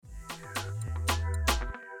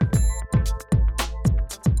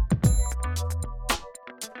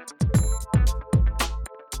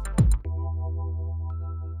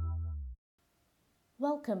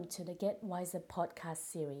to the Get Wiser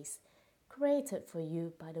podcast series, created for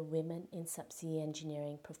you by the Women in Subsea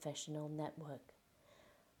Engineering Professional Network.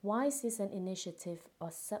 WISE is an initiative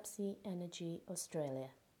of Subsea Energy Australia.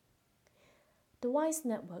 The WISE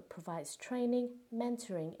network provides training,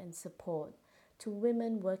 mentoring and support to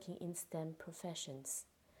women working in STEM professions.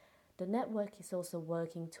 The network is also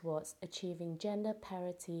working towards achieving gender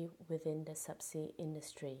parity within the subsea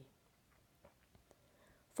industry.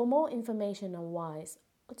 For more information on WISE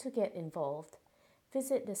or to get involved,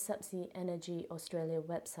 visit the Subsea Energy Australia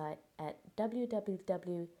website at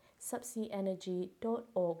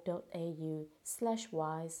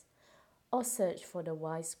www.subseaenergy.org.au/WISE or search for the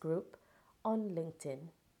WISE group on LinkedIn.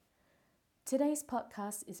 Today's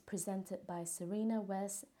podcast is presented by Serena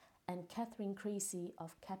West and Kathryn Creasy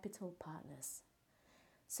of Capital Partners.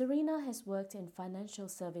 Serena has worked in financial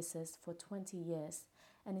services for 20 years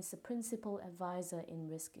and is a principal advisor in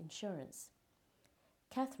risk insurance.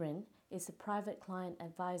 Kathryn is a private client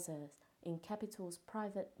advisor in Capital's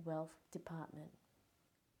private wealth department.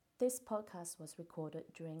 This podcast was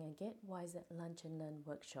recorded during a Get Wiser Lunch and Learn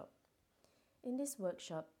workshop. In this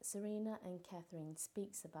workshop, Serena and Kathryn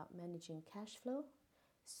speaks about managing cash flow,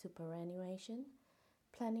 superannuation,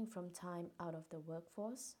 planning from time out of the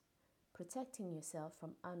workforce, protecting yourself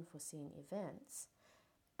from unforeseen events,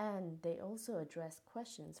 and they also address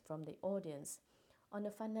questions from the audience on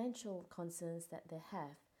the financial concerns that they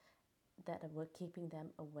have that were keeping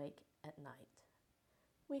them awake at night.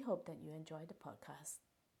 We hope that you enjoy the podcast.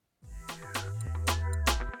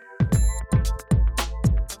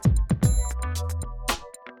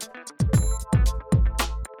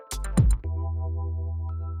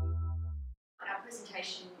 Our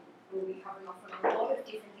presentation will be covering off on a lot of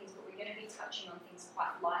different things, but we're going to be touching on things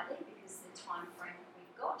quite lightly because of the time frame that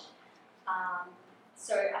we've got.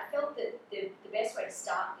 So I felt that the best way to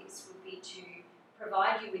start this would be to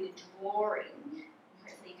provide you with a drawing, and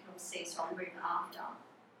hopefully you can all see, so I'll move after,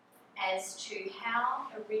 as to how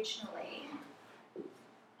originally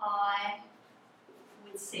I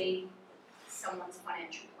would see someone's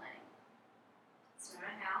financial planning. It's not a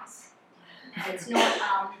house, and it's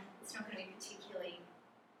not going to be particularly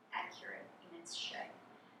accurate in its shape.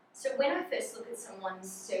 So when I first look at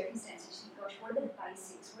someone's circumstances, you think, gosh, what are the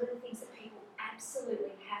basics? What are the things that people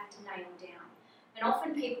absolutely have to nail down? And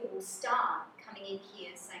often people will start coming in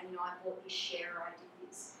here saying, I bought this share or I did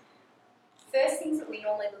this. First things that we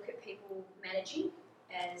normally look at people managing,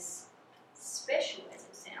 as special as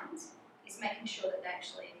it sounds, is making sure that they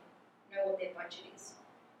actually know what their budget is.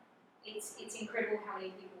 It's incredible how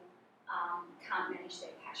many people can't manage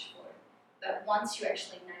their cash flow. But once you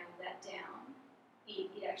actually nail that down,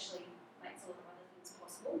 it actually makes a lot of other things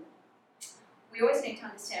possible. We always need to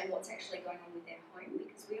understand what's actually going on with their home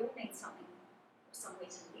because we all need somewhere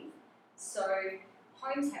to live. So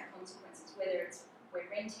homes have consequences, whether it's we're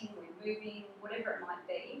renting, we're moving, whatever it might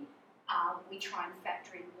be, we try and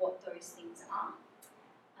factor in what those things are.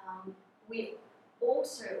 We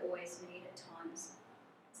also always need at times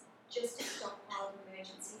just a stockpile of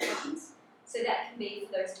emergency funds. So that can be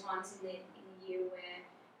for those times in the year where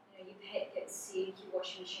your pet gets sick, your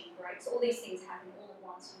washing machine breaks, all these things happen all at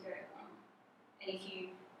once and go on. And if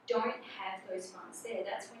you don't have those funds there,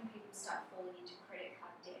 that's when people start falling into credit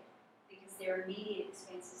card debt because there are immediate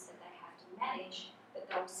expenses that they have to manage that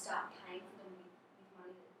they'll start paying for them with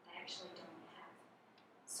money that they actually don't have.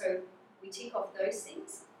 So we tick off those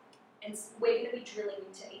things, and we're going to be drilling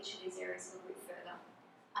into each of these areas a little bit further.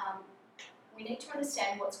 We need to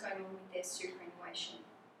understand what's going on with their superannuation.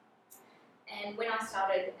 And when I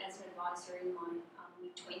started as an advisor in my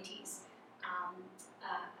mid-20s,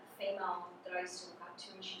 a female that I used to look up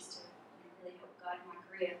to and she used to really help guide my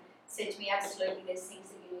career said to me, absolutely, there's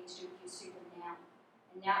things that you need to do with your super now.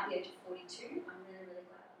 And now at the age of 42, I'm really, really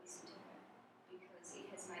glad I listened to her because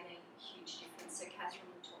it has made a huge difference. So Kathryn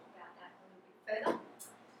will talk about that a little bit further.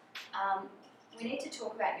 We need to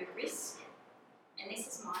talk about your risk, and this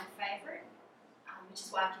is my favourite, which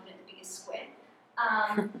is why I've given it the biggest square.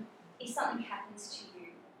 If something happens to you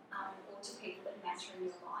or to people that matter in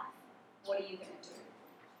your life, what are you going to do?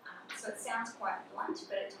 So it sounds quite blunt,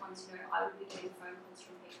 but at times, I would be getting phone calls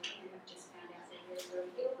from people who have just found out they're really, really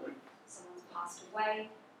ill, someone's passed away.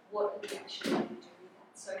 What are we actually going to do with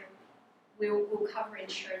that? So we'll cover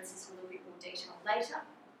insurances in a little bit more detail later,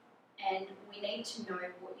 and we need to know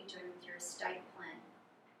what you're doing with your estate plan.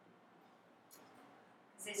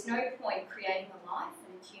 Because there's no point creating a life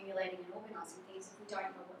and accumulating and organising things if we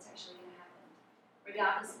don't know what's actually going to happen,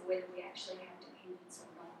 regardless of whether we actually have dependents or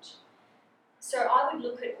not. So I would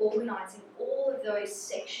look at organising all of those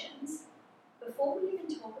sections before we even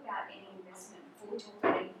talk about any investment, before we talk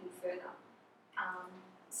about anything further.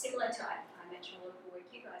 similar to, I imagine, a lot of the work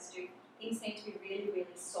you guys do, things need to be really,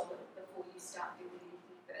 really solid before you start building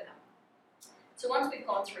anything further. So once we've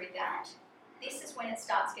gone through that, this is when it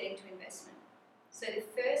starts getting to investment. So the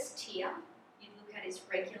first tier you look at is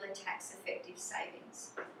regular tax effective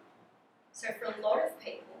savings. So for a lot of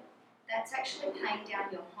people, that's actually paying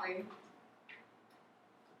down your home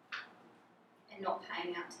and not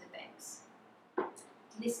paying out to the banks.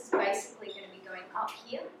 And this is basically going to be going up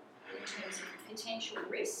here in terms of potential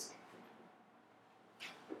risk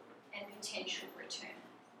and potential return.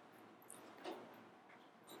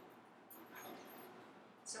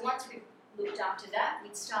 So once we've looked after that,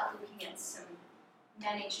 we'd start looking at some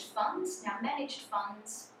managed funds. Now managed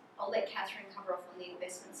funds, I'll let Kathryn cover off on the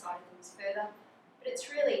investment side of things further, but it's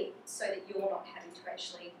really so that you're not having to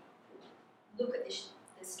actually look at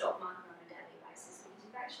the stock market on a daily basis, because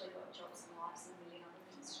you've actually got jobs and lives and a million other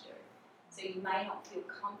things to do. So you may not feel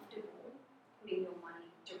comfortable putting your money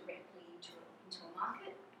directly into a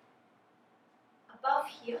market. Above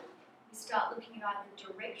here, we start looking at either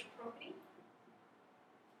direct property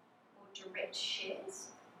or direct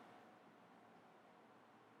shares.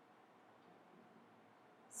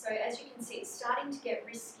 So as you can see, it's starting to get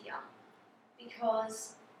riskier,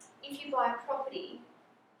 because if you buy a property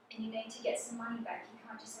and you need to get some money back, you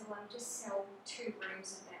can't just say, well, I'll just sell 2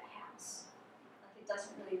 rooms of that house. Like, it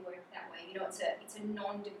doesn't really work that way. You know, it's a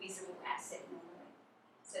non-divisible asset normally.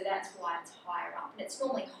 So that's why it's higher up. And it's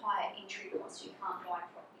normally higher entry costs. You can't buy a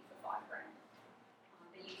property for $5 grand.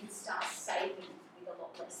 But you can start saving with a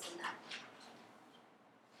lot less than that.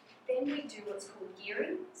 Then we do what's called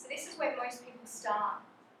gearing. So this is where most people start.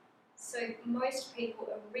 So most people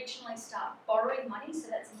originally start borrowing money, so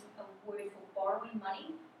that's a word for borrowing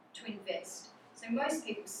money to invest. So most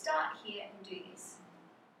people start here and do this.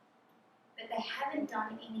 But they haven't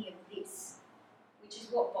done any of this, which is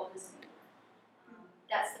what bothers me.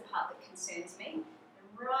 That's the part that concerns me.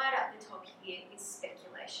 And right up the top here is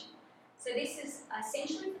speculation. So this is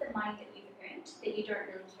essentially for the money that you've earned that you don't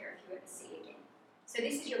really care if you ever see again. So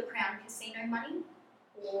this is your Crown Casino money,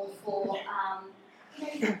 or for, a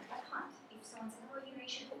punt. If someone says, oh, you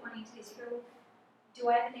should put money into this, you go, do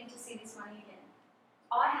I ever need to see this money again?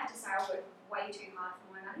 I have to say I work way too hard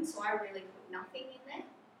for my money, so I really put nothing in there.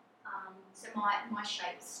 So my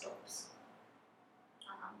shape stops.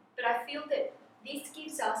 But I feel that this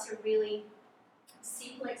gives us a really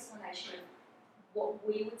simple explanation of what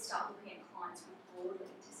we would start looking at clients with broadly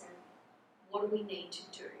to say, what do we need to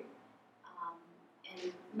do?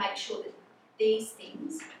 And make sure that these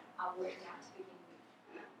things are worked out to begin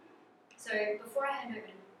with. So before I hand over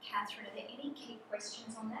to Kathryn, are there any key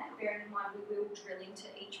questions on that? Bearing in mind we will drill into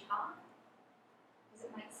each part. Does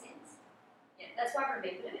it make sense? Yeah, that's why I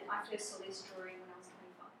remembered it. I first saw this drawing when I was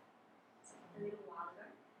 25. It's a little while ago.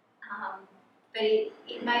 But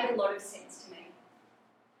it made a lot of sense to me.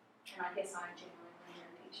 And I guess I generally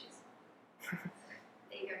remember pictures. So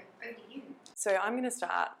there you go. Over to you. So I'm going to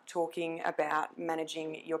start talking about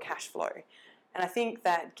managing your cash flow. And I think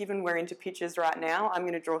that given we're into pictures right now, I'm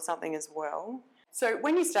going to draw something as well. So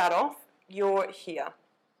when you start off, you're here.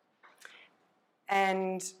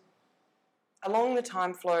 And along the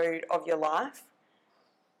time flow of your life,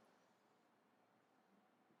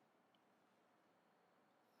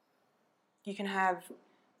 you can have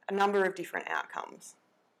a number of different outcomes.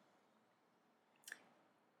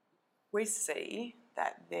 We see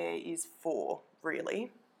that there is 4,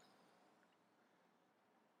 really.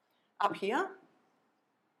 Up here,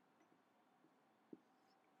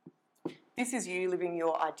 this is you living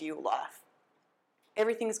your ideal life.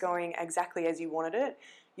 Everything's going exactly as you wanted it.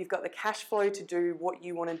 You've got the cash flow to do what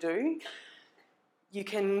you want to do. You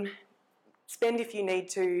can spend if you need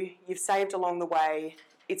to. You've saved along the way.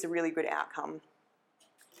 It's a really good outcome.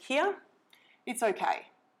 Here, it's okay.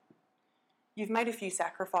 You've made a few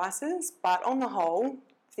sacrifices, but on the whole,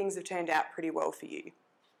 things have turned out pretty well for you.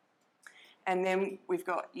 And then we've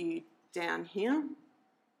got you down here.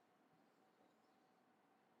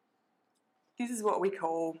 This is what we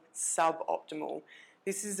call suboptimal.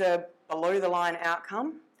 This is a below-the-line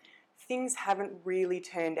outcome. Things haven't really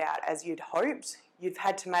turned out as you'd hoped. You've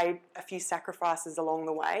had to make a few sacrifices along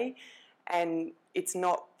the way, and it's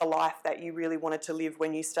not the life that you really wanted to live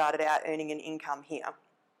when you started out earning an income here.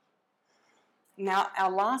 Now,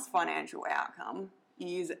 our last financial outcome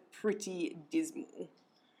is pretty dismal.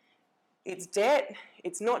 It's debt,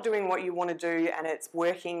 it's not doing what you want to do, and it's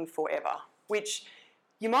working forever, which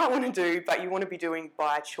you might want to do, but you want to be doing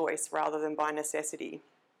by choice rather than by necessity.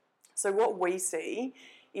 So what we see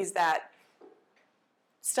is that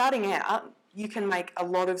starting out, you can make a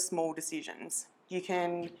lot of small decisions. You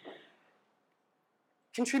can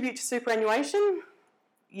contribute to superannuation.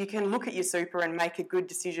 you can look at your super and make a good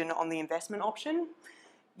decision on the investment option.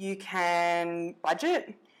 You can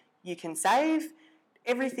budget, you can save.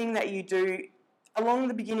 Everything that you do along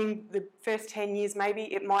the beginning, the first 10 years maybe,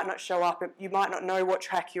 it might not show up, you might not know what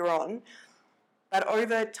track you're on, but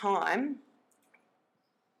over time,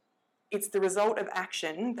 it's the result of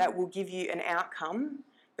action that will give you an outcome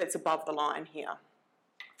that's above the line here.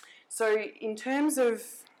 So in terms of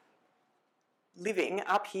living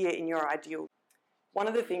up here in your ideal, one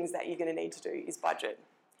of the things that you're going to need to do is budget.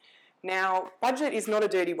 Now, budget is not a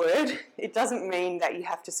dirty word. It doesn't mean that you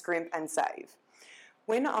have to scrimp and save.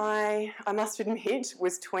 When I must admit,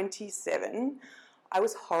 was 27, I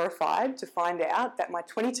was horrified to find out that my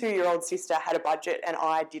 22-year-old sister had a budget and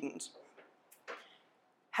I didn't.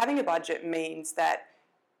 Having a budget means that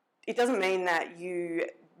it doesn't mean that you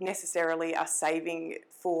necessarily are saving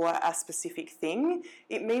for a specific thing.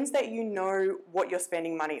 It means that you know what you're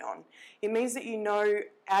spending money on. It means that you know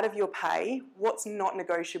out of your pay what's not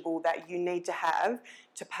negotiable that you need to have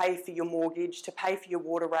to pay for your mortgage, to pay for your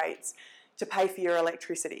water rates, to pay for your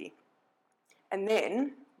electricity. And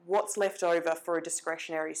then what's left over for a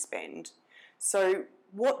discretionary spend. So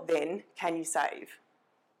what then can you save?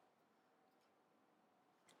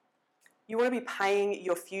 You want to be paying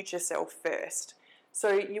your future self first.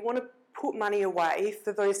 So you want to put money away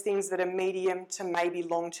for those things that are medium to maybe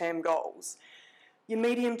long-term goals. Your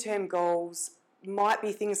medium-term goals might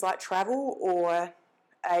be things like travel or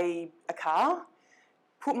a car.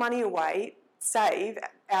 Put money away, save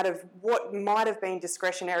out of what might have been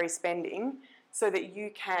discretionary spending so that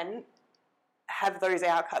you can have those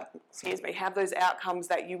outcomes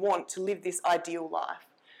that you want to live this ideal life.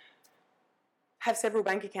 Have several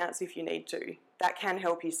bank accounts if you need to. That can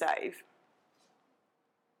help you save.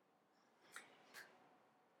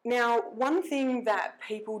 Now, one thing that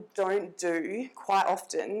people don't do quite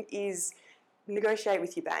often is negotiate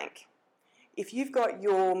with your bank. If you've got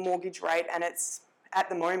your mortgage rate and it's, at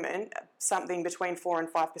the moment, something between 4 and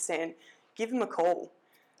 5%, give them a call.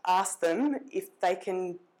 Ask them if they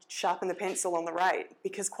can sharpen the pencil on the rate,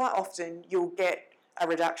 because quite often you'll get a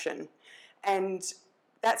reduction. And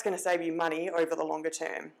that's going to save you money over the longer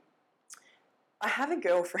term. I have a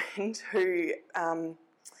girlfriend who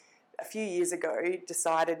a few years ago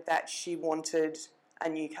decided that she wanted a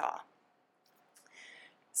new car.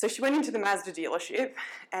 So she went into the Mazda dealership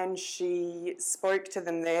and she spoke to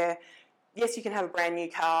them there. Yes, you can have a brand new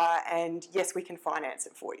car and yes, we can finance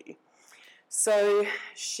it for you. So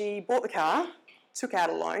she bought the car, took out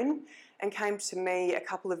a loan and came to me a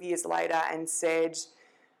couple of years later and said,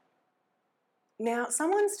 now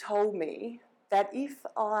someone's told me that if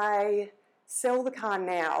I sell the car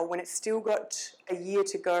now when it's still got a year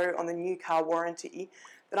to go on the new car warranty,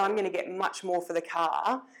 that I'm going to get much more for the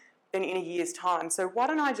car than in a year's time. So why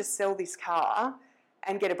don't I just sell this car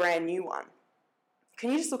and get a brand new one?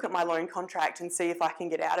 Can you just look at my loan contract and see if I can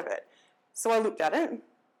get out of it? So I looked at it.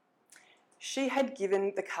 She had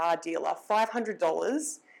given the car dealer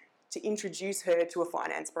 $500 to introduce her to a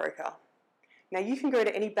finance broker. Now you can go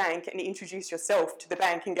to any bank and introduce yourself to the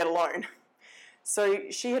bank and get a loan. So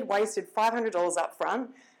she had wasted $500 up front.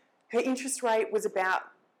 Her interest rate was about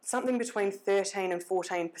something between 13 and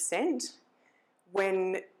 14%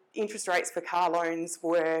 when interest rates for car loans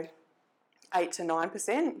were 8 to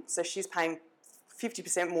 9%. So she's paying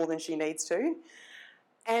 50% more than she needs to.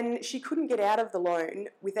 And she couldn't get out of the loan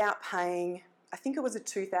without paying, I think it was a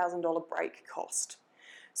 $2,000 break cost.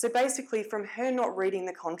 So basically, from her not reading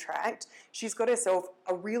the contract, she's got herself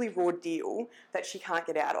a really raw deal that she can't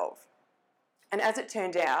get out of. And as it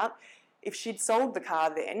turned out, if she'd sold the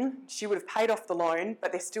car then, she would have paid off the loan,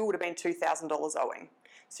 but there still would have been $2,000 owing.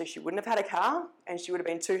 So she wouldn't have had a car, and she would have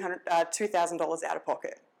been $2,000 out of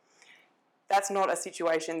pocket. That's not a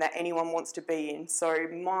situation that anyone wants to be in. So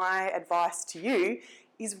my advice to you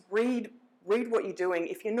is read what you're doing.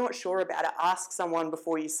 If you're not sure about it, ask someone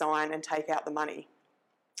before you sign and take out the money.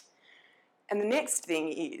 And the next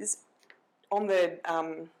thing is, on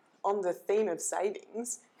the theme of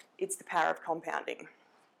savings, it's the power of compounding.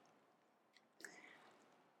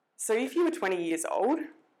 So if you were 20 years old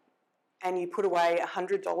and you put away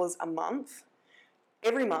 $100 a month,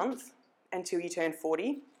 every month until you turn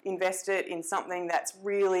 40, invest it in something that's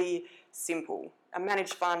really simple, a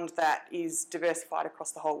managed fund that is diversified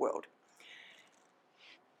across the whole world.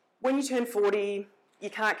 When you turn 40, you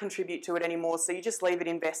can't contribute to it anymore, so you just leave it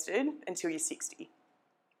invested until you're 60.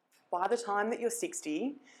 By the time that you're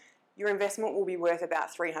 60, your investment will be worth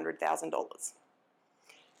about $300,000.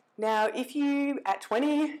 Now, if you, at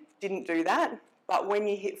 20, didn't do that, but when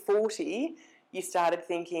you hit 40, you started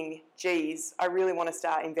thinking, geez, I really want to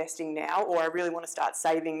start investing now, or I really want to start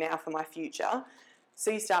saving now for my future. So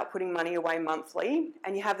you start putting money away monthly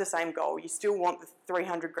and you have the same goal. You still want the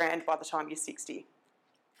 300 grand by the time you're 60. You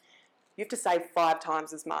have to save 5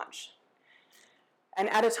 times as much. And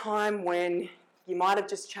at a time when you might have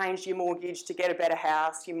just changed your mortgage to get a better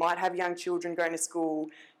house, you might have young children going to school,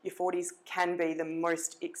 your 40s can be the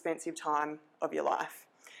most expensive time of your life.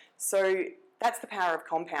 So that's the power of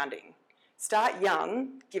compounding. Start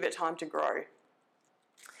young, give it time to grow.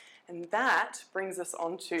 And that brings us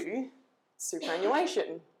on to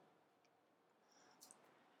superannuation.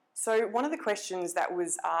 So one of the questions that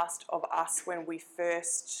was asked of us when we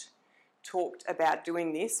first talked about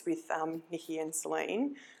doing this with Nikki and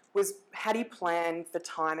Celine was, how do you plan for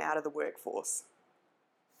time out of the workforce?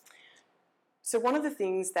 So one of the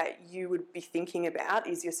things that you would be thinking about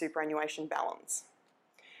is your superannuation balance.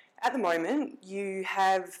 At the moment, you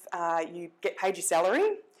get paid your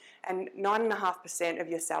salary, and 9.5% of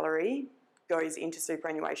your salary goes into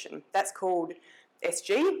superannuation. That's called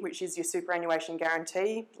SG, which is your superannuation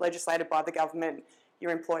guarantee, legislated by the government.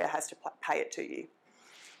 Your employer has to pay it to you.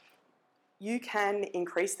 You can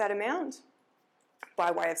increase that amount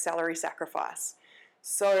by way of salary sacrifice.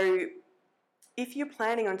 So if you're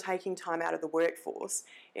planning on taking time out of the workforce,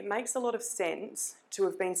 it makes a lot of sense to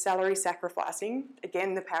have been salary sacrificing,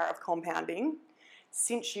 again the power of compounding,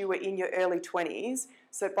 since you were in your early 20s,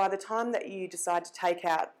 so by the time that you decide to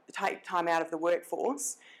take time out of the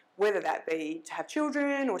workforce, whether that be to have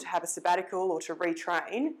children or to have a sabbatical or to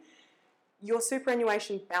retrain, your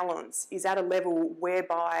superannuation balance is at a level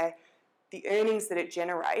whereby the earnings that it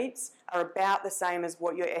generates are about the same as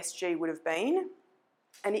what your SG would have been,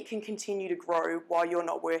 and it can continue to grow while you're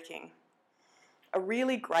not working. A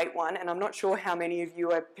really great one, and I'm not sure how many of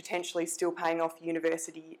you are potentially still paying off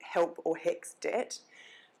university help or HECS debt,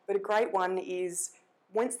 but a great one is,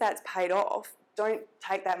 once that's paid off, don't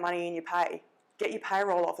take that money in your pay. Get your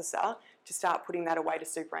payroll officer to start putting that away to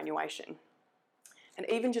superannuation. And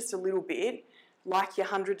even just a little bit, like your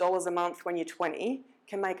 $100 a month when you're 20,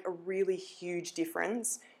 can make a really huge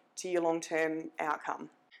difference to your long-term outcome.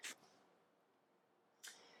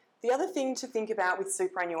 The other thing to think about with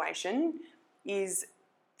superannuation is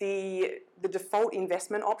the default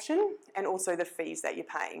investment option and also the fees that you're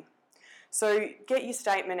paying. So get your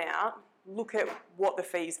statement out, look at what the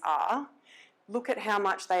fees are, look at how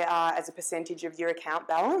much they are as a percentage of your account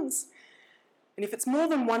balance, and if it's more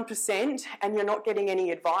than 1% and you're not getting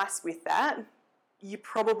any advice with that, you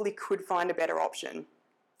probably could find a better option.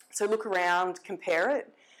 So look around, compare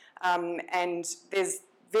it, and there's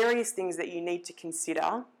various things that you need to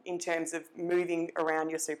consider in terms of moving around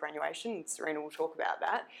your superannuation. Serena will talk about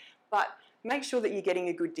that, but make sure that you're getting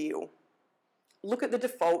a good deal. Look at the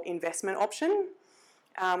default investment option.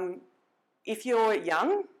 If you're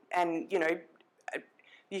young and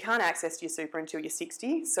you can't access your super until you're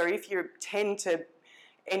 60, so if you're 10 to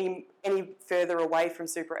any further away from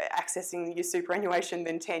accessing your superannuation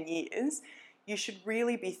than 10 years, you should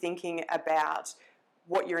really be thinking about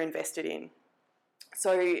what you're invested in.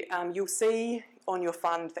 So you'll see on your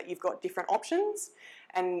fund that you've got different options,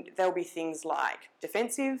 and there'll be things like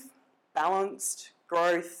defensive, balanced,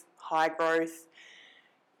 growth, high growth.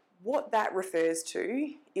 What that refers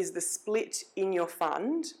to is the split in your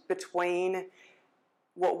fund between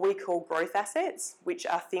what we call growth assets, which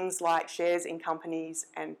are things like shares in companies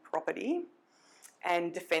and property,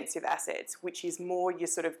 and defensive assets, which is more your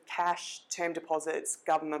sort of cash, term deposits,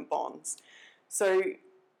 government bonds. So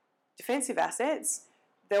defensive assets,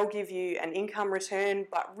 they'll give you an income return,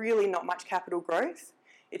 but really not much capital growth.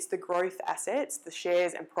 It's the growth assets, the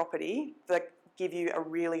shares and property, that give you a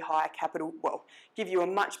really high give you a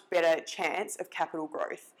much better chance of capital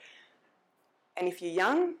growth. And if you're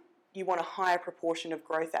young, you want a higher proportion of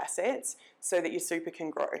growth assets so that your super can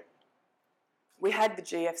grow. We had the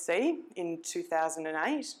GFC in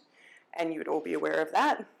 2008, and you would all be aware of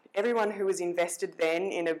that. Everyone who was invested then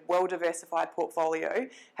in a well-diversified portfolio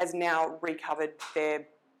has now recovered their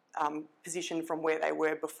position from where they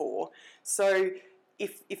were before. So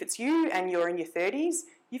if it's you and you're in your 30s,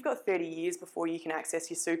 you've got 30 years before you can access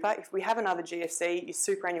your super. If we have another GFC, your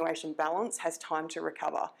superannuation balance has time to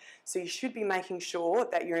recover. So you should be making sure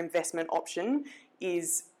that your investment option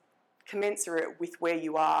is commensurate with where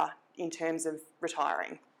you are in terms of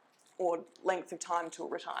retiring or length of time till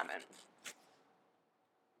retirement.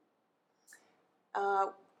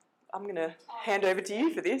 I'm going to hand over to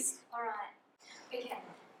you for this. All right. Okay.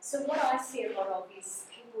 So what I see a lot of is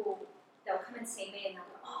people, they'll come and see me and they'll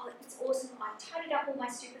go, oh, it's awesome. I've tidied up all my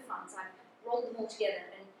super funds. I've rolled them all together.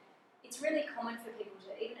 And it's really common for people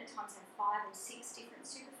to, even at times, have 5 or 6 different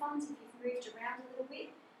super funds if you've moved around a little bit.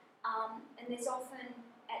 And there's often,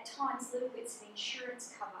 at times, little bits of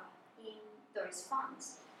insurance cover in those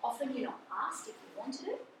funds. Often you're not asked if you wanted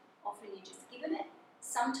it, often you're just given it.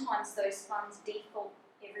 Sometimes those funds default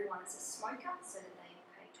everyone as a smoker so that they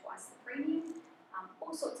pay twice the premium.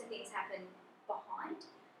 All sorts of things happen behind.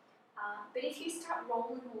 But if you start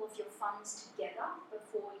rolling all of your funds together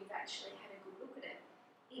before you've actually had a good look at it,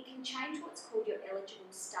 it can change what's called your eligible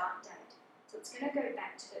start date. So it's going to go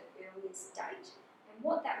back to the earliest date, and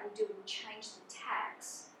what that will do will change the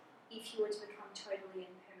tax if you were to become totally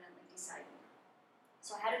and permanently disabled.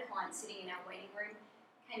 So I had a client sitting in our waiting room,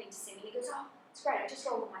 came in to see me, and he goes, "Oh, it's great, I just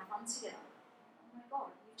rolled all my funds together." Oh my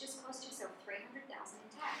God, you've just cost yourself $300,000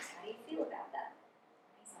 in tax. How do you feel about that?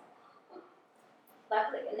 And he's like, "Oh."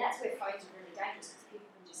 Luckily, and that's where phones are really dangerous because people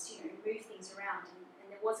can just, move things around. And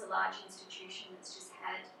there was a large institution that's just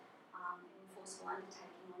had an enforceable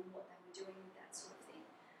undertaking on what they were doing with that sort of thing.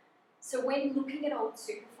 So when looking at old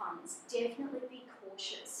super funds, definitely be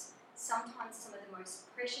cautious. Sometimes some of the most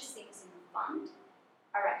precious things in the fund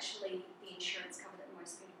are actually the insurance cover that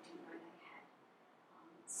most people didn't know they had.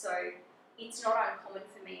 So it's not uncommon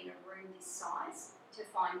for me in a room this size to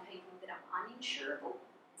find people that are uninsurable,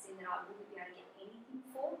 as in that I wouldn't be able to get anything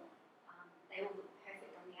for. They all look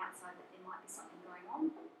perfect on the outside, but there might be something going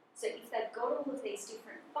on. So if they've got all of these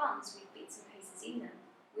different funds with bits and pieces in them,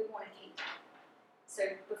 we want to keep that.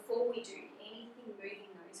 So before we do anything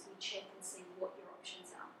moving those, we check and see what your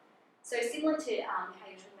options are. So similar to how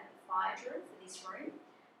you're talking about the fire drill for this room,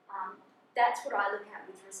 that's what I look at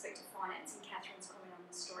with respect to finance, and Kathryn's comment on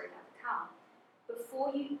the story about the car.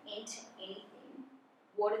 Before you enter anything,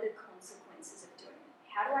 what are the consequences of doing it?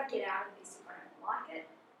 How do I get out of this if I don't like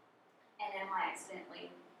it? And am I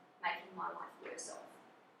accidentally making my life worse off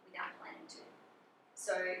without planning to?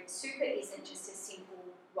 So super isn't just a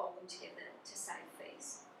simple roll them together to save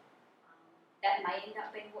fees. That may end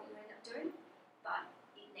up being what you end up doing, but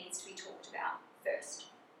it needs to be talked about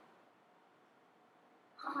first.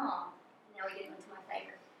 Now we're getting onto my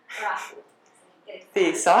favourite. Right. The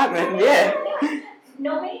excitement, yeah.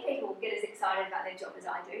 Not many people get as excited about their job as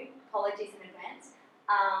I do. Apologies in advance.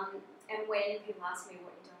 And when people ask me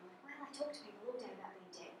what you're doing, I'm like, well, I talk to people all day about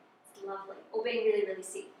being dead. It's lovely. Or being really, really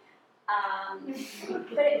sick.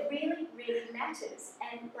 But it really, really matters.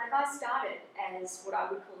 And like I started as what I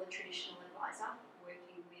would call a traditional advisor,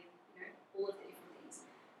 working with, all of the different things.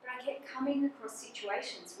 But I kept coming across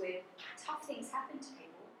situations where tough things happen to people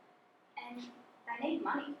and they need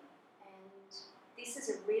money. And this is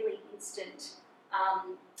a really instant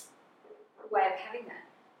way of having that.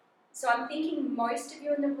 So I'm thinking most of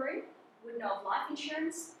you in the room would know of life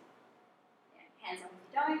insurance. Yeah, hands up if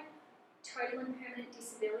you don't. Total and permanent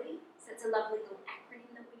disability. So it's a lovely little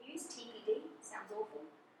acronym that we use, TPD, sounds awful.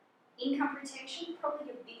 Income protection, probably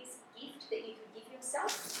your biggest gift that you could give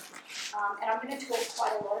yourself. And I'm going to talk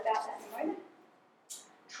quite a lot about that in a moment.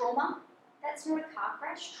 Trauma, that's not a car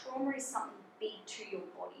crash. Trauma is something big to your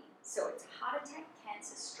body. So it's heart attack,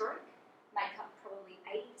 cancer, stroke, make up probably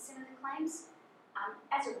 80% of the claims.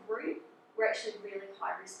 As a room, we're actually really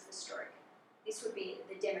high risk for stroke. This would be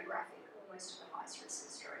the demographic, almost of the highest risk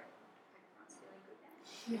of stroke. Everyone's feeling good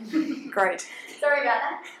now. Great. Sorry about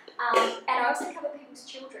that. And I also cover people's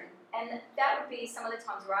children. And that would be some of the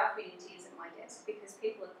times where I've been in tears at my desk because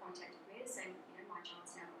people have contacted me saying, my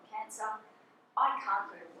child's now got cancer. I can't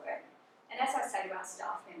go to work. And as I say to our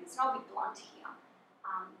staff members, and I'll be blunt here,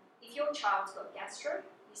 if your child's got gastro,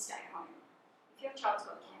 you stay home. If your child's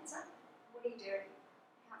got cancer, what do? You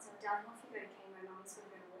can't say, darling, off you go to chemo, mum's got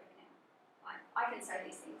to go to work now. I can say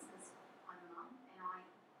these things because I'm a mum and I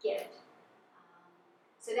get it.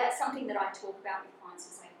 So that's something that I talk about with clients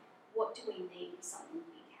and say, what do we need if something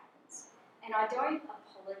big happens? And I don't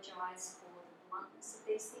apologise for the bluntness of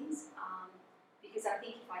these things because I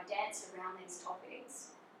think if I dance around these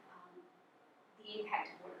topics, the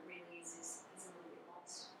impact of what it really is a little bit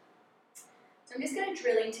lost. So I'm just going to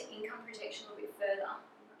drill into income protection a little bit further. I'm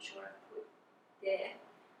not sure what I've put there.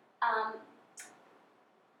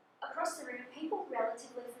 Across the room, are people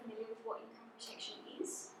relatively familiar with what income protection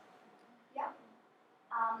is? Yeah.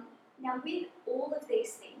 Now with all of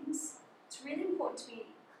these things, it's really important to be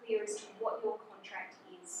clear as to what your contract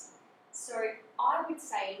is. So I would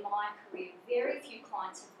say in my career, very few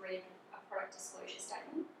clients have read a product disclosure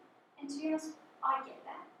statement. And to be honest, I get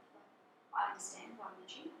that. I understand, why would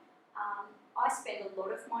you? I spend a lot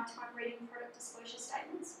of my time reading product disclosure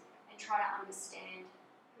statements and trying to understand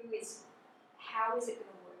how is it going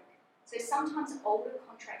to work. So sometimes older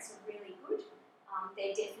contracts are really good.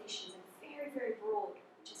 Their definitions are very, very broad,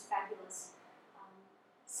 which is fabulous.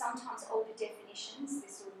 Sometimes older definitions,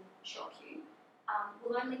 this will shock you,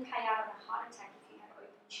 will only pay out on a heart attack if you have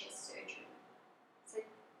open chest surgery. So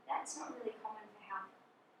that's not really common for how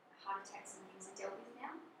a heart heart attacks and things are dealt with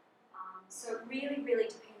now. So it really, really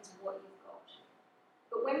depends what you've got.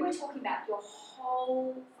 But when we're talking about your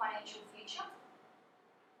whole financial future,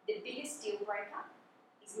 the biggest deal breaker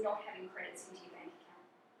is not having credits into your bank account.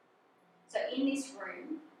 So in this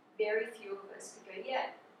room, very few of us could go,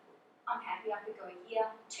 yeah, I'm happy I could go a year,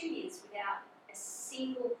 2 years without a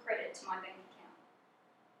single credit to my bank account.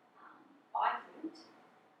 I couldn't,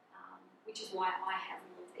 which is why I have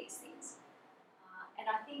all of these things. And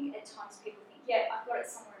I think at times people think, yeah, I've got it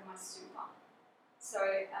somewhere in my super. So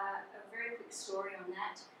a very quick story on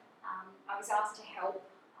that. I was asked to help,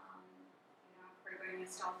 pro bono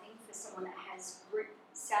style thing for someone that has group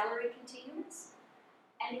salary continuance.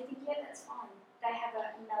 And you think, yeah, that's fine. They have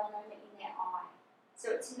a melanoma in their eye. So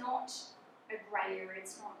it's not a grey area,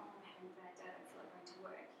 it's not, oh, I'm having a bad day, I don't feel like going to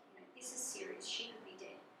work. This is serious, she could be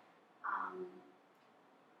dead.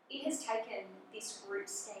 It has taken this group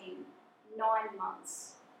scheme 9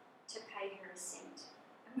 months to pay her a cent.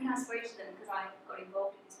 And when I spoke to them, because I got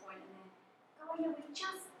involved at this point, and they're, oh yeah, we've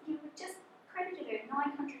just credited her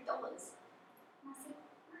 $900. And I said,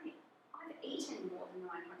 mate, I've eaten more than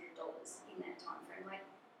 $900 in that time frame. Like,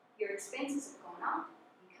 your expenses have gone up,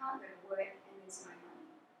 you can't go to work, and there's no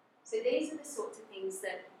money. So these are the sorts of things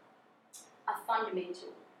that are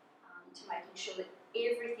fundamental to making sure that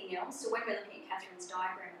everything else, so when we're looking at Kathryn's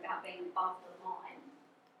diagram about being above the line,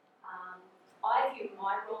 I view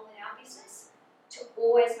my role in our business to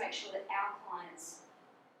always make sure that our clients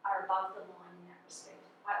are above the line in that respect.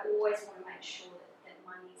 I always want to make sure that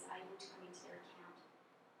money is able to come into their account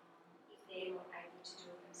if they're not able to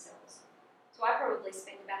do it themselves. So I probably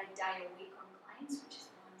spend about a day a week on claims, which is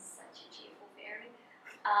why I'm such a cheerful fairy.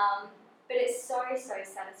 But it's so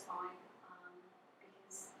satisfying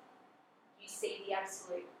because you see the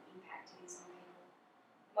absolute impact it is on people.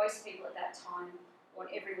 Most people at that time want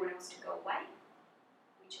everyone else to go away,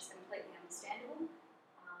 which is completely understandable,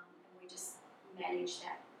 and we just manage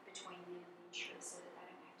that between them and the insurer so that they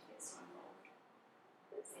don't have to get so involved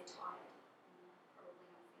because they're tired and probably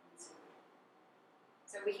not feeling so good.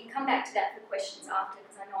 So we can come back to that for questions after,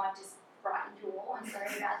 because I know I've just frightened you all, I'm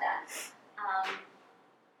sorry about that.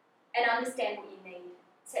 And understand what you need.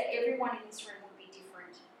 So everyone in this room will be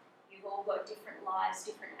different. You've all got different lives,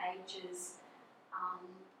 different ages,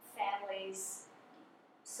 families,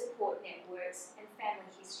 support networks, and family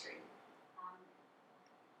history.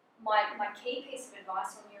 My key piece of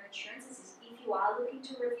advice on your insurances is if you are looking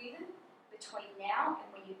to review them, between now and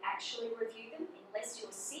when you actually review them, unless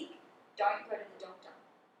you're sick, don't go to the doctor.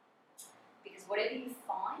 Because whatever you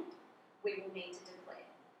find, we will need to declare.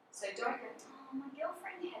 So don't go, oh, my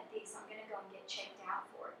girlfriend had this, I'm going to go and get checked out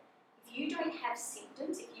for it. If you don't have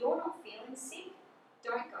symptoms, if you're not feeling sick,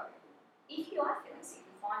 don't go. If you are feeling sick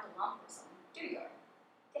and find a lump or something, do go.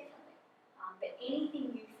 Definitely. But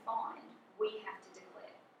anything you find, we have to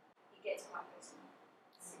declare. It gets quite personal.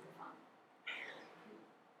 It's super fun.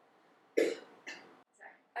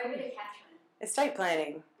 So, over to Kathryn. Estate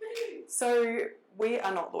planning. So we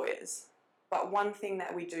are not lawyers, but one thing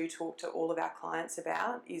that we do talk to all of our clients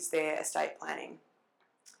about is their estate planning.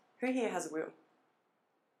 Who here has a will?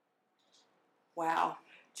 Wow.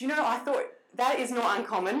 Do you know, I thought that is not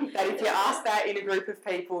uncommon, that if you ask that in a group of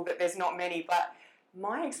people that there's not many, but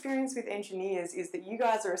my experience with engineers is that you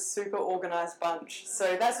guys are a super organised bunch,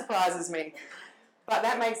 so that surprises me. But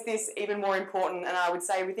that makes this even more important, and I would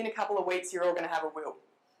say within a couple of weeks you're all going to have a will.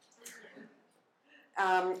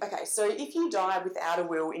 Okay, so if you die without a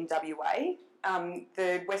will in WA,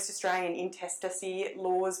 the West Australian intestacy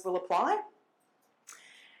laws will apply.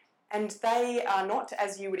 And they are not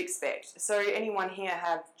as you would expect. So anyone here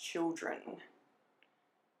have children?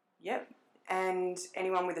 Yep. And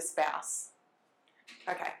anyone with a spouse?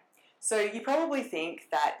 Okay. So you probably think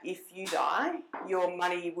that if you die, your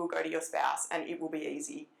money will go to your spouse and it will be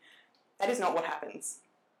easy. That is not what happens.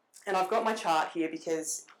 And I've got my chart here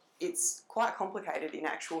because it's quite complicated in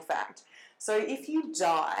actual fact. So if you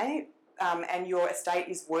die and your estate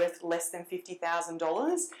is worth less than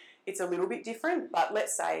 $50,000, it's a little bit different, but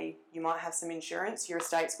let's say you might have some insurance, your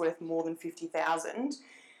estate's worth more than $50,000.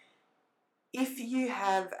 If you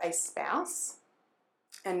have a spouse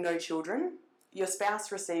and no children, your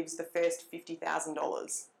spouse receives the first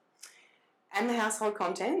 $50,000. And the household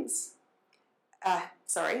contents,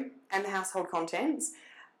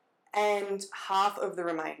 and half of the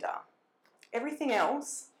remainder. Everything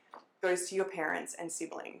else goes to your parents and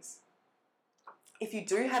siblings. If you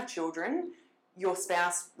do have children, your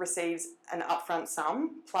spouse receives an upfront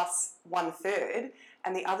sum plus 1/3,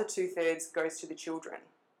 and the other 2/3 goes to the children.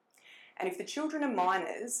 And if the children are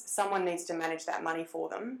minors, someone needs to manage that money for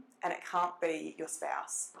them, and it can't be your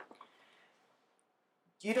spouse.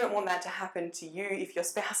 You don't want that to happen to you if your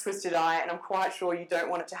spouse was to die, and I'm quite sure you don't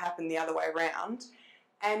want it to happen the other way around.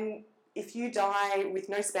 And if you die with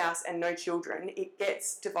no spouse and no children, it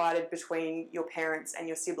gets divided between your parents and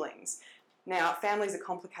your siblings. Now, families are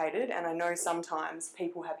complicated, and I know sometimes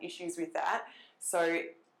people have issues with that. So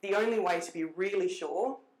the only way to be really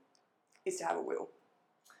sure is to have a will.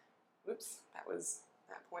 Whoops, that was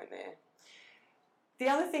that point there. The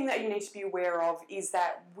other thing that you need to be aware of is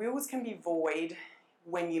that wills can be void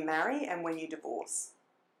when you marry and when you divorce.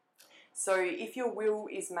 So if your will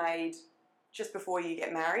is made just before you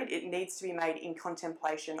get married, it needs to be made in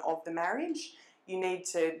contemplation of the marriage. You need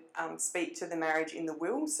to speak to the marriage in the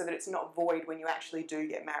will so that it's not void when you actually do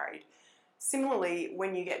get married. Similarly,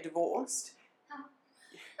 when you get divorced,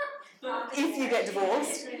 if you get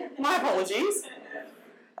divorced, my apologies.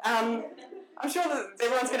 I'm sure that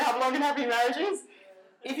everyone's going to have long and happy marriages.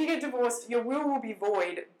 If you get divorced, your will be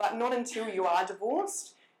void, but not until you are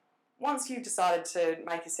divorced. Once you've decided to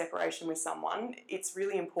make a separation with someone, it's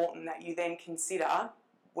really important that you then consider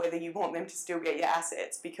whether you want them to still get your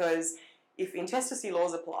assets, because if intestacy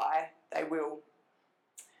laws apply, they will.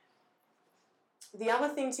 The other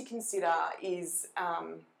thing to consider is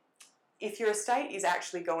if your estate is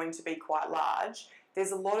actually going to be quite large,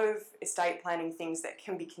 there's a lot of estate planning things that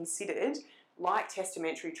can be considered, like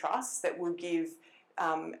testamentary trusts that will give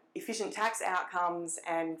efficient tax outcomes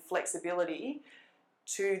and flexibility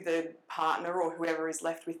to the partner or whoever is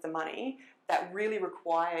left with the money, that really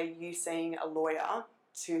require you seeing a lawyer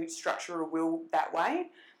to structure a will that way.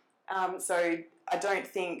 So I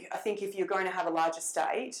think if you're going to have a large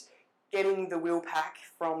estate, getting the will pack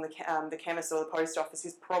from the chemist or the post office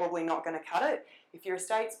is probably not going to cut it. If your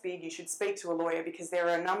estate's big, you should speak to a lawyer, because there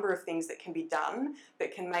are a number of things that can be done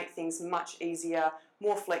that can make things much easier,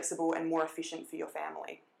 more flexible and more efficient for your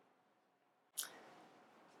family.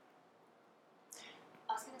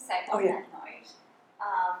 I was going to say on that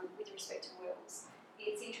note, with respect to wills,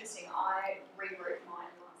 it's interesting. I rewrote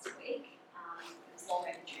mine last week. It was long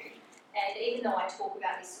overdue. And even though I talk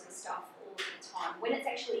about this sort of stuff all the time, when it's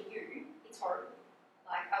actually you, it's horrible.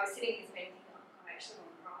 Like, I was sitting in this meeting thinking, oh, I actually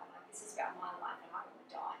want to cry. Like, this is about my life and I want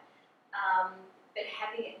to die. But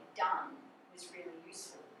having it done was really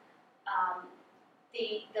useful.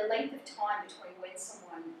 The length of time between when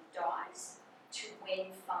someone dies to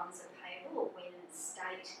when funds are payable or when an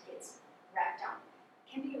estate gets wrapped up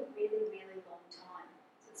can be a really, really long time.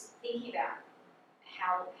 So it's thinking about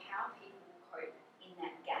how people cope in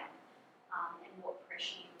that gap and what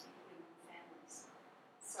pressure you can put on families.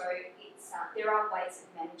 So it's there are ways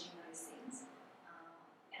of managing those things,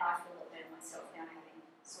 and I feel a lot better myself now having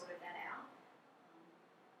sorted that out.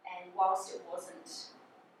 And whilst it wasn't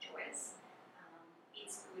joyous,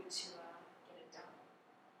 it's good to get it done.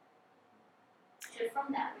 So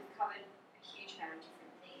from that, we've covered a huge amount of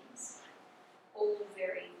different things, all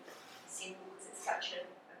very simple because it's such a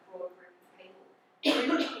broad group of people.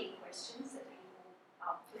 Really key questions that people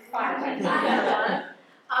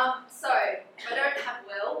So I don't have a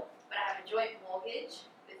will, but I have a joint mortgage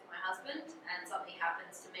with my husband, and something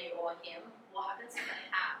happens to me or him. What happens to the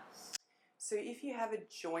house? So if you have a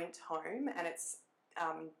joint home and it's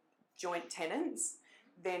joint tenants,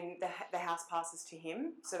 then the house passes to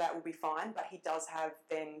him, so that will be fine, but he does have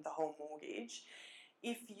then the whole mortgage.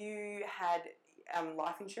 If you had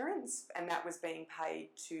life insurance and that was being paid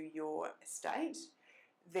to your estate,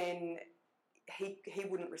 then he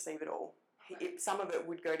wouldn't receive it all. Some of it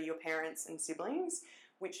would go to your parents and siblings,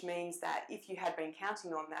 which means that if you had been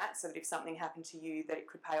counting on that, so that if something happened to you that it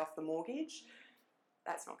could pay off the mortgage,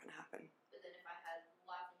 that's not going to happen. But then if I had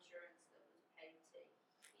life insurance that was paid to him,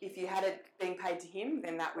 if you had it being paid to him,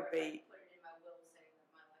 then that would be... Put it in my will saying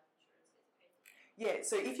that my life insurance gets paid to him. Yeah,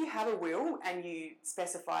 so if you have a will and you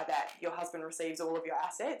specify that your husband receives all of your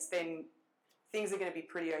assets, then things are going to be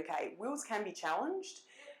pretty okay. Wills can be challenged,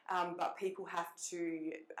 but people have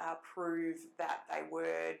to prove that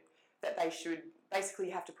they should, basically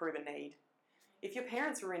you have to prove a need. If your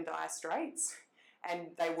parents were in dire straits and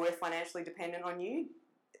they were financially dependent on you,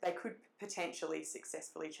 they could potentially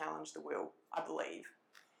successfully challenge the will, I believe.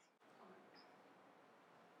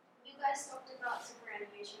 You guys talked about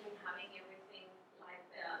superannuation and having everything like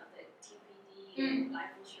the TPD and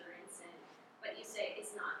life insurance, but you say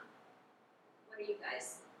it's not. What do you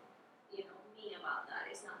guys, mean about that?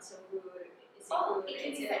 It's not so good. Is it good? It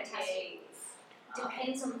can Is be it fantastic. okay?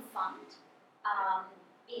 Depends on the fund.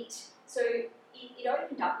 It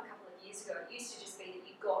opened up a couple of years ago. It used to just be that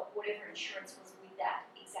you got whatever insurance was with that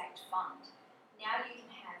exact fund. Now you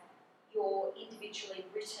can have your individually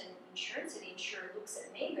written insurance, so the insurer looks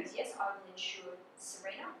at me and goes, yes, I will insure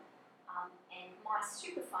Serena, and my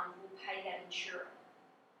super fund will pay that insurer.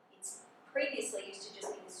 previously used to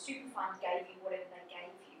just be the super fund gave you whatever they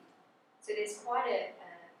gave you. So there's quite a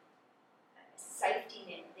safety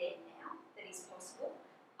net there now that is possible.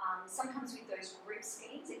 Sometimes with those group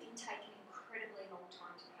schemes, it can take an incredibly long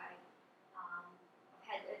time to pay. I've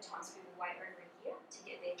had at times people wait over a year to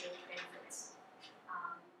get their death benefits.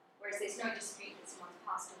 Whereas there's no dispute that someone's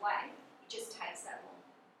passed away, it just takes that long,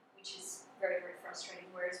 which is very, very frustrating.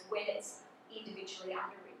 Whereas when it's individually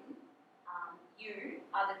underwritten, you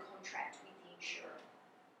are the contract with the insurer.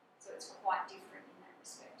 So it's quite different in that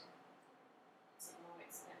respect. Is it more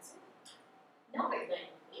expensive? No,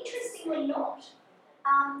 interestingly not.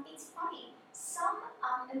 It's funny. Some,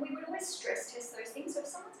 and we would always stress test those things. So if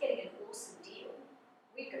someone's getting an awesome deal,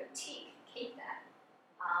 we've got to tick, keep that.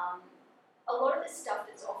 A lot of the stuff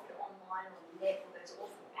that's offered online or on the net, or those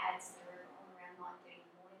awful ads that are on around 9:30 in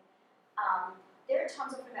the morning, they're at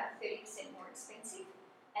times often about 30% more expensive,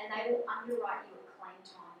 and they will underwrite you a claim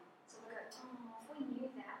time. So they'll go, oh, if we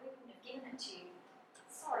knew that, we wouldn't have given it to you.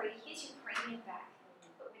 Sorry, here's your premium back,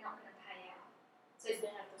 but we're not going to pay out. So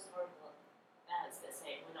they have those horrible ads that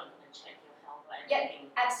say we're not going to check your health or Yeah,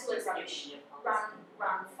 anything. absolute rubbish. Your policy.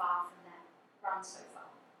 Run far from that. Run so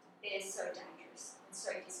far. They're so dangerous and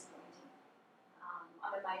so disappointing.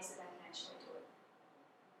 I'm amazed that they can actually do it.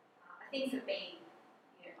 I think for me,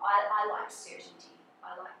 I like certainty.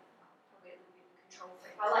 I like probably a little bit of control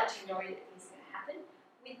freak. I like to know that things are going to happen.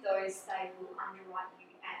 With those, they will underwrite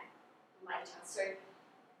you at later. So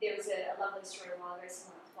there was a lovely story a while ago.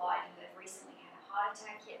 Someone applied and they've recently had a heart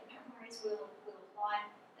attack. Yeah, no worries, we'll apply.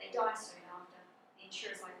 They die soon after. The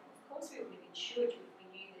insurer's like, well, of course we would have insured you if we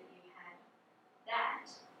knew that you had that.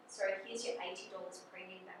 So here's your $80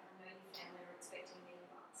 premium back. I know your family are expecting $1 million.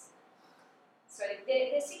 So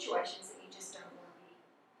they're situations that you just don't want to be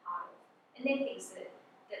part of. And they're things that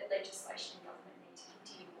legislation and government need to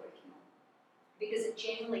continue working on. Because it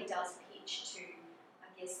generally does pitch to, I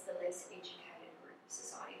guess, the less educated group of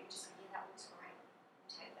society who just go, yeah, that looks great, we'll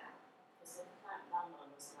take that. Because the current one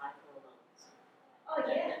was micro loans. Oh,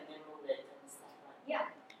 yeah. And then we'll let and stuff like that. Yeah.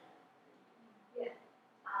 Yeah.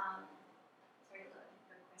 Sorry,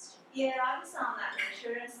 good question. Yeah, I was on that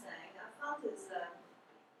insurance thing. I found is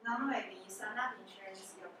normally when you sign up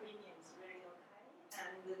insurance, your premium is really okay,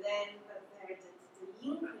 and then but the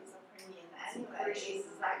increase of premium anyway is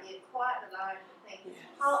like quite a large thing. Yes.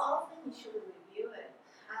 How often you should review it,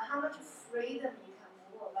 and how much freedom you can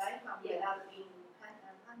move away from without being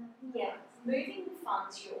dependent. Yeah, moving the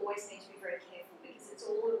funds, you always need to be very careful because it's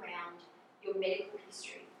all around your medical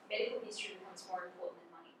history. Medical history becomes more important than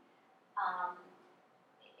money.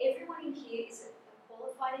 Everyone in here is a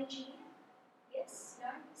qualified engineer? Yes? No?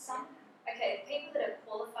 Some? Okay, people that are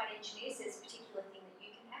qualified engineers, there's a particular thing that you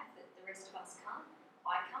can have that the rest of us can't.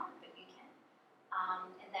 I can't, but you can.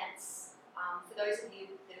 And that's, for those of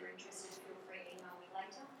you that are interested, feel free to email me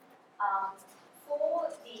later. For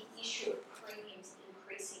the issue of premiums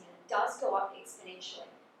increasing, and it does go up exponentially,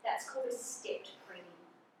 that's called a stepped premium.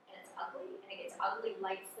 And it's ugly, and it gets ugly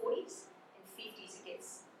late 40s, and 50s it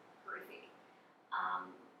gets horrific.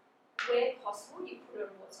 Where possible, you put it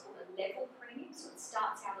on what's called a level premium, so it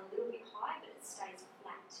starts out a little bit high, but it stays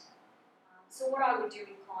flat. So what I would do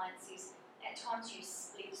with clients is, at times you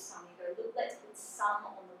split some, you go, look, let's put some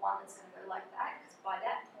on the one that's going to go like that, because by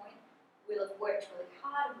that point, we'll have worked really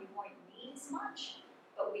hard and we won't need as much,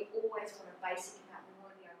 but we always want a basic amount, we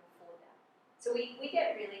want to be able to afford that. So we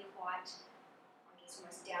get really quite, I guess,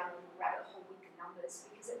 almost down on the rabbit hole with the numbers,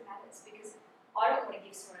 because it matters, because I don't want to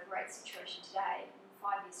give someone a great situation today, and in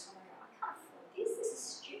 5 years' time I go, I can't afford this is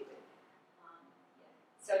stupid.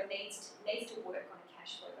 So it needs to work on a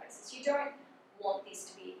cash flow basis. You don't want this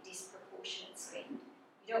to be a disproportionate spend.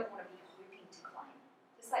 You don't want to be hoping to claim.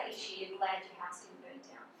 Just like this year, you're glad your house didn't burn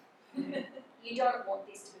down. You don't want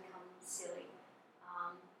this to become silly.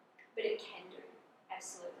 But it can do,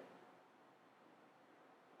 absolutely.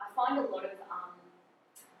 I find a lot of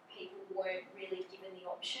people weren't really given the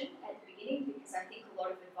option at the beginning because I think a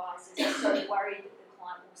lot of advisors are so worried that the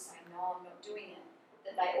client will say, no, I'm not doing it,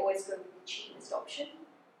 that they always go with the cheapest option.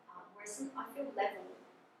 Whereas I feel level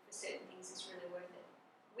for certain things is really worth it.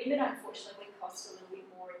 Women, unfortunately, we cost a little bit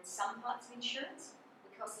more in some parts of insurance. We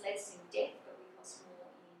cost less in death, but we cost more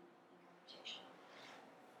in income protection.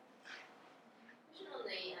 Question on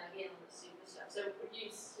the again on the super stuff. So would you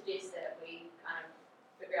suggest that we kind of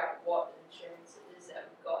figure out what insurance it is that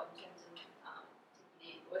we've got in terms of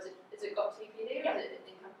TPD? Is it got TPD or is it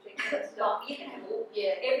income protection stuff? You can have all.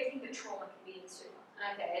 Yeah. Everything but trauma can be in super.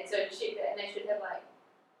 Okay, and so check that, and they should have like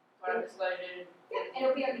product disclosure. Yeah, and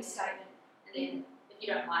it'll be on your statement. And then if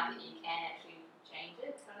you don't like it, you can actually change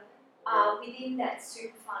it, kind of thing. Within that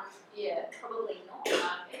super fund, Yeah. probably not.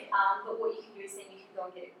 Okay. But what you can do is then you can go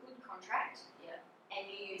and get a good contract, Yeah. and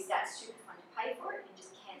you use that super fund to pay for it, and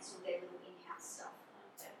just cancel their little in-house stuff.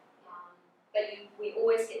 Okay. But we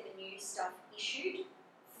always get the new stuff issued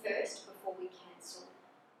first before we cancel,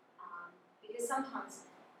 because sometimes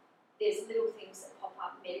there's little things that pop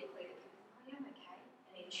up medically that people think, oh yeah, I'm okay,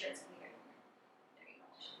 and the insurance company go, no, you're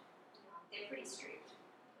not. They're pretty strict.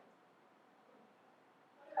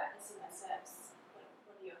 What about SMS apps?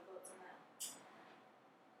 What are your thoughts on that?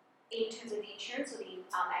 In terms of the insurance or the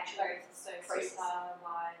actual So process?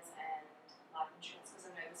 super-wise and life insurance, because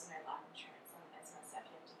I know there's no life insurance on the SMS app,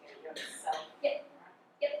 you have to get it yourself. Yep.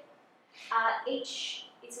 Right?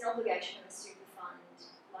 It's an obligation of a super fund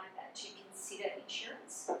like that to consider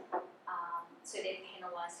insurance. So they're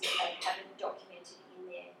penalised if they haven't documented in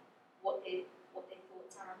there what their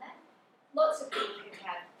thoughts are on that. Lots of people who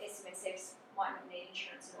have SMSFs might not need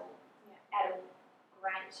insurance at all.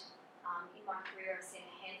 Great. In my career, I've seen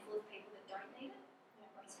a handful of people that don't need it.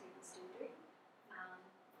 Most people still do.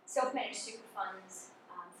 Self-managed super funds,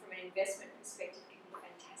 from an investment perspective, can be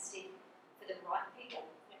fantastic for the right people.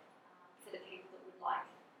 For the people that would like,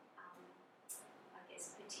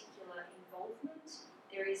 particular involvement.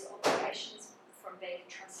 There is obligations from being a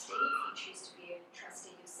trustee if you choose to be a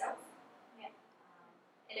trustee yourself.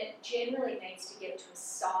 And it generally needs to get to a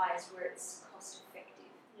size where it's cost effective.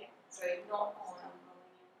 So not on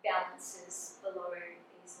balances below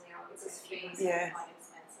easily. I would Because say fees Yeah. are quite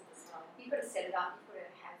expensive as well. you've got to set it up, you've got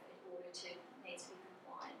to have it audited, it needs to be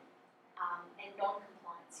compliant. And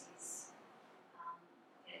non-compliance is,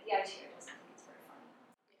 the ATO doesn't think it's very funny.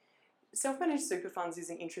 Self-managed super funds is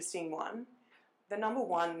an interesting one. The number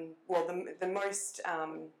one, the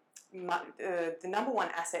number one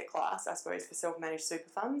asset class, I suppose, for self-managed super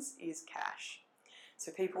funds is cash.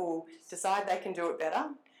 So people decide they can do it better.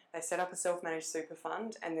 They set up a self-managed super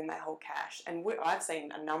fund and then they hold cash. And I've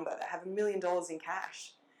seen a number that have $1 million in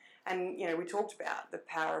cash. And, we talked about the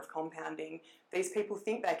power of compounding. These people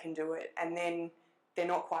think they can do it and then they're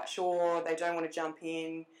not quite sure, they don't want to jump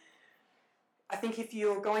in. I think if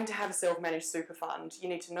you're going to have a self-managed super fund, you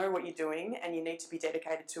need to know what you're doing and you need to be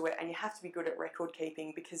dedicated to it, and you have to be good at record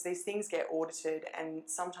keeping, because these things get audited and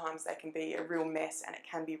sometimes they can be a real mess and it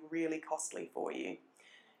can be really costly for you.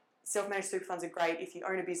 Self-managed super funds are great if you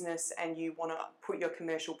own a business and you want to put your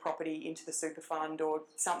commercial property into the super fund or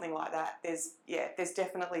something like that. There's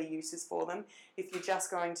definitely uses for them. If you're just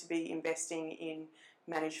going to be investing in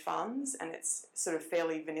managed funds and it's sort of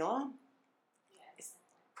fairly vanilla, it's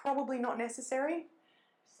probably not necessary.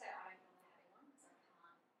 So I don't bother having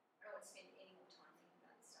one because I don't want to spend any more time thinking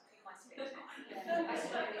about this stuff in my spare time. I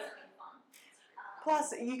just want to do something fun.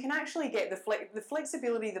 Plus, you can actually get the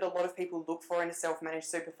flexibility that a lot of people look for in a self-managed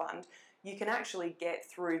super fund. You can actually get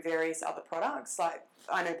through various other products. Like,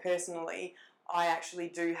 I know personally, I actually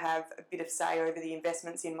do have a bit of say over the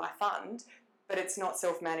investments in my fund, but it's not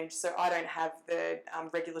self-managed, so I don't have the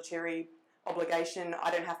regulatory obligation.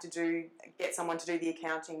 I don't have to get someone to do the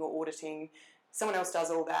accounting or auditing. Someone else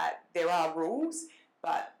does all that. There are rules,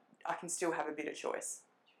 but I can still have a bit of choice.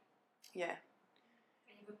 Yeah.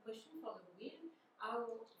 I have a question for the will. How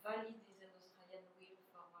valid is an Australian will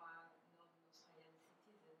for non-Australian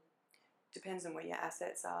citizen? Depends on where your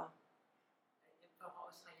assets are. For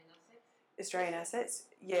Australian assets? Australian assets?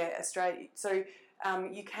 Yeah, Australia. So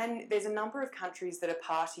there's a number of countries that are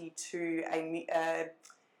party to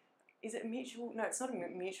is it mutual? No, it's not a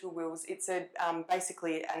mutual wills. It's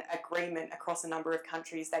basically an agreement across a number of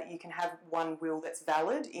countries that you can have one will that's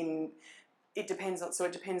valid in. It depends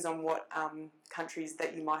on what countries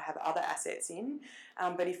that you might have other assets in.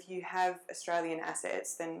 But if you have Australian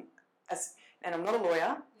assets, then and I'm not a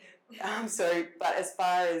lawyer, but as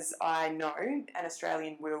far as I know, an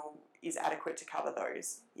Australian will is adequate to cover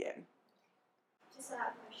those. Yeah. Just a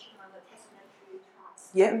question on the testamentary trust.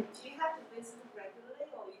 Yeah. Do you have to visit regularly,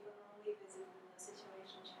 or you can only visit when the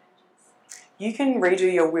situation changes? You can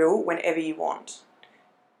redo your will whenever you want.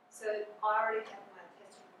 So I already have my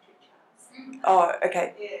testamentary trust. Oh,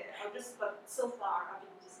 okay. Yeah, but so far I've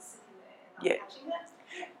been just sitting there and not Yeah. touching it.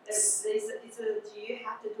 Do you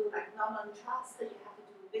have to do like normal trust that you have to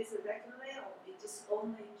do visit regularly, or you just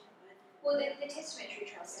only? Well, the testamentary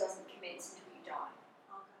trust doesn't commence until you die.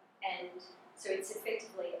 Okay. And so it's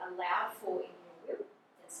effectively allowed for in your will.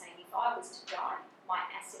 That's saying if I was to die, my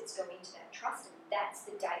assets go into that trust, and that's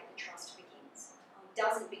the date the trust begins. It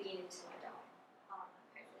doesn't begin until I die.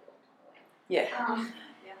 Hopefully a long time away. Yeah.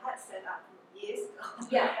 Yeah, I had set up years ago.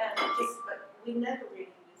 Yeah. But we never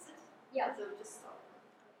really use it. Yeah. So we just stop.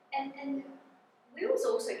 And wills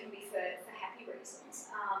also can be for happy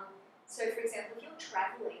reasons. So, for example, if you're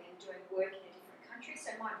travelling and doing work in a different country,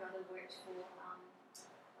 so my brother worked for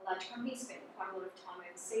a large company, spent quite a lot of time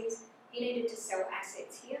overseas. He needed to sell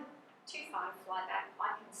assets here, too far to fly back.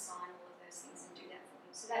 I can sign all of those things and do that for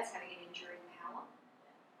him. So that's having an enduring power.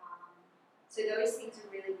 So those things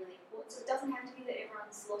are really, really important. So it doesn't have to be that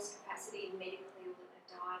everyone's lost capacity medically or that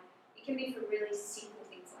they've died. It can be for really simple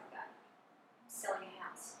things like that. Selling a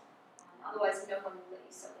house. Otherwise, no one will let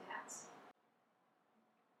you sell the house.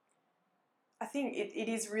 I think it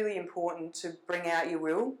is really important to bring out your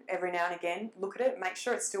will every now and again, look at it, make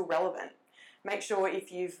sure it's still relevant. Make sure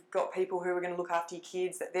if you've got people who are going to look after your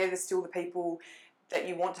kids, that they're still the people that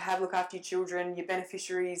you want to have look after your children, your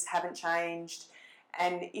beneficiaries haven't changed.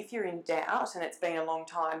 And if you're in doubt and it's been a long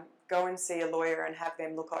time, go and see a lawyer and have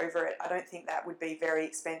them look over it. I don't think that would be very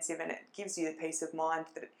expensive, and it gives you the peace of mind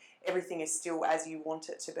that everything is still as you want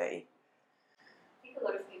it to be. I think a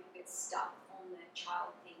lot of people get stuck on the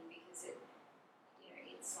child thing because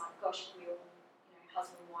it's like, gosh, we all,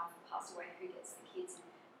 husband and wife pass away, who gets the kids? And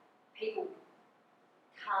people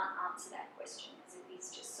can't answer that question because it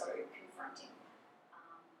is just so confronting.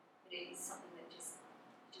 But it is something that just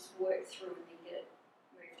work through and then get it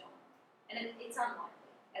moved on. And it's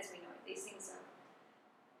unlikely, as we know. These things are,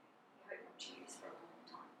 you hope not to use for a long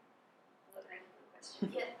time. Look, thank you for the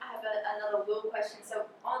question. Yeah, I have another will question. So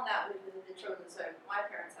on that with the children's home, my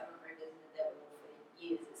parents haven't revisited their will for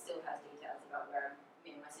years. It still has details about where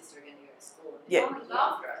me and my sister are going to go to school and look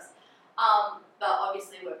after us. But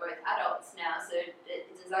obviously we're both adults now, so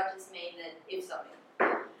does that just mean that if something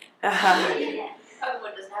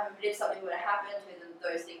everyone doesn't happen, but if something were to happen to them,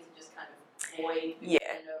 those things are just kind of void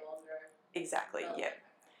and no longer Exactly, relevant. yeah.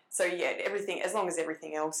 So everything, as long as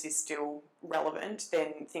everything else is still relevant,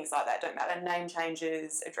 then things like that don't matter. Name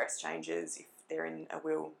changes, address changes, if they're in a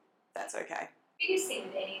will, that's okay. The biggest thing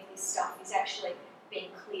with any of this stuff is actually being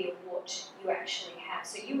clear what you actually have.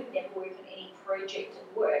 So you would never work on any project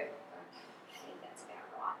at work. I think that's about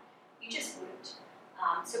right. You just wouldn't.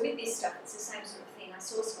 So with this stuff, it's the same sort of thing. I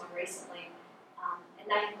saw someone recently, and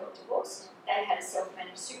they had got divorced. They had a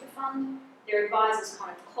self-managed super fund. Their advisors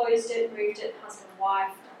kind of closed it, moved it, husband and wife,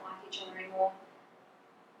 don't like each other anymore.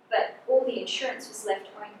 But all the insurance was left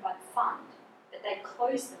owned by the fund, but they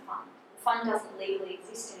closed the fund. The fund doesn't legally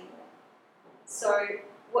exist anymore. So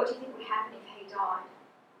what do you think would happen if he died?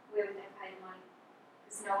 Where would they pay the money?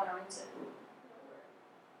 Because no one owns it.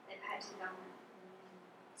 They pay it to the government.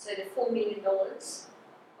 So the $4 million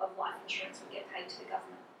of life insurance would get paid to the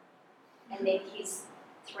government. And then his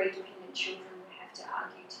 3 dependent children would have to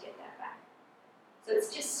argue to get that back. So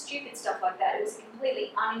it's just stupid stuff like that. It was a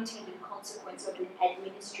completely unintended consequence of an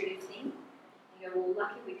administrative thing. You go, well,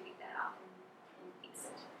 lucky we picked that up and fix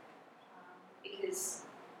it. Because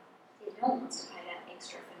no one wants to pay that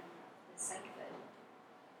extra for the sake of it.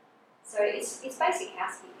 So it's basic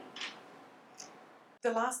housekeeping.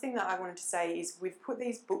 The last thing that I wanted to say is we've put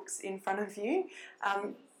these books in front of you.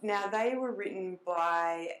 Now, they were written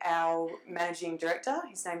by our managing director.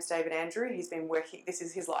 His name's David Andrew. He's been working, this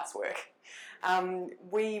is his life's work.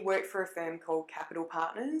 We work for a firm called Capital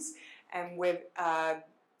Partners, and we think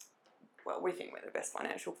we're the best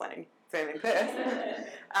financial planning firm in Perth.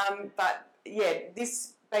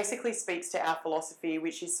 This basically speaks to our philosophy,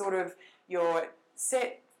 which is sort of your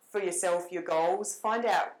set for yourself your goals,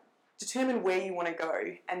 determine where you want to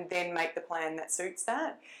go, and then make the plan that suits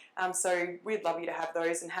that. So we'd love you to have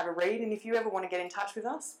those and have a read, and if you ever want to get in touch with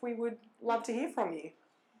us, we would love to hear from you.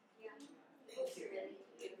 Yeah, it's really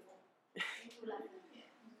beautiful.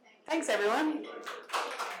 Thanks, everyone.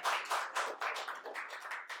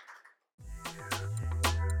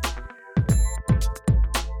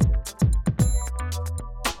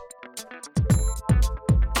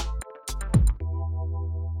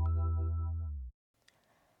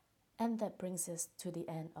 And that brings us to the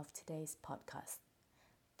end of today's podcast.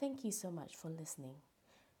 Thank you so much for listening.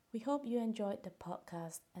 We hope you enjoyed the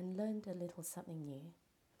podcast and learned a little something new.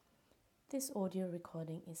 This audio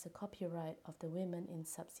recording is a copyright of the Women in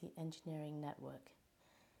Subsea Engineering Network.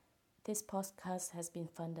 This podcast has been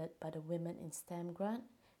funded by the Women in STEM grant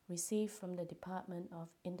received from the Department of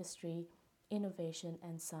Industry, Innovation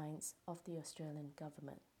and Science of the Australian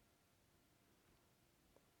Government.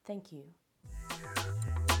 Thank you.